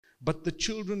But the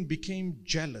children became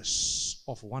jealous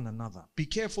of one another. Be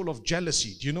careful of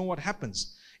jealousy. Do you know what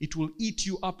happens? It will eat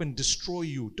you up and destroy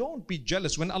you. Don't be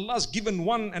jealous. When Allah's given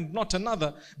one and not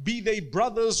another, be they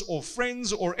brothers or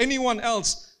friends or anyone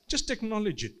else, just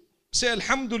acknowledge it. Say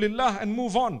Alhamdulillah and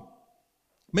move on.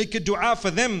 Make a dua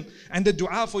for them and a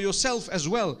dua for yourself as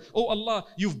well. Oh Allah,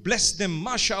 you've blessed them.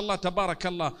 MashaAllah,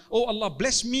 tabarakallah. Oh Allah,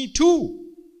 bless me too.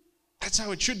 That's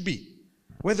how it should be.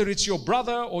 Whether it's your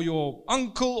brother or your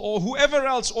uncle or whoever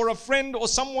else or a friend or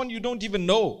someone you don't even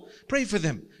know. Pray for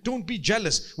them. Don't be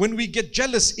jealous. When we get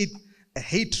jealous, a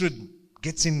hatred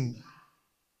gets in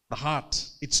the heart.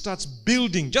 It starts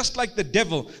building just like the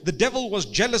devil. The devil was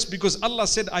jealous because Allah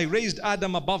said, I raised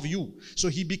Adam above you. So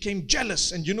he became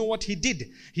jealous. And you know what he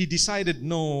did? He decided,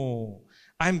 no,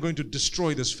 I'm going to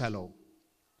destroy this fellow.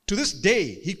 To this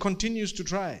day, he continues to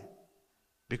try.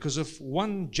 Because of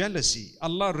one jealousy,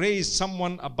 Allah raised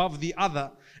someone above the other,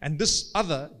 and this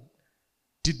other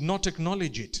did not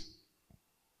acknowledge it.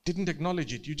 Didn't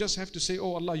acknowledge it. You just have to say,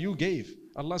 oh Allah, you gave.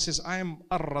 Allah says, I am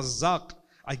Ar-Razzaq.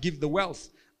 I give the wealth.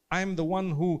 I am the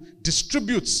one who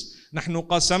distributes. نحن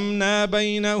قسمنا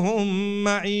بينهم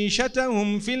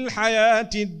معيشتهم في الحياة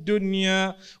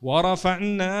الدنيا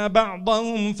ورفعنا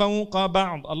بعضهم فوق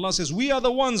بعض. Allah says, we are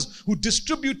the ones who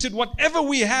distributed whatever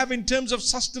we have in terms of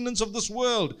sustenance of this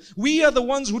world. We are the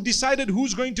ones who decided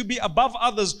who's going to be above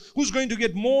others, who's going to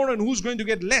get more and who's going to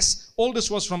get less. All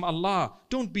this was from Allah.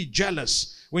 Don't be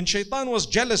jealous. When Shaitan was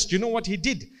jealous, do you know what he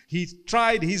did? He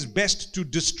tried his best to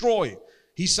destroy.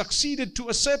 He succeeded to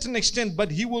a certain extent,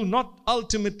 but he will not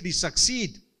ultimately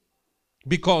succeed.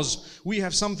 Because we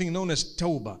have something known as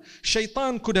tawbah.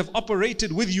 Shaitan could have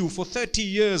operated with you for 30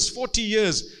 years, 40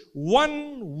 years.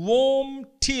 One warm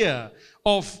tear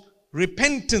of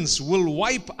repentance will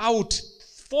wipe out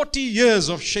 40 years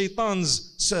of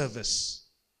Shaitan's service.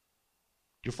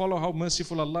 You follow how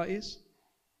merciful Allah is?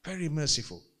 Very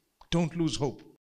merciful. Don't lose hope.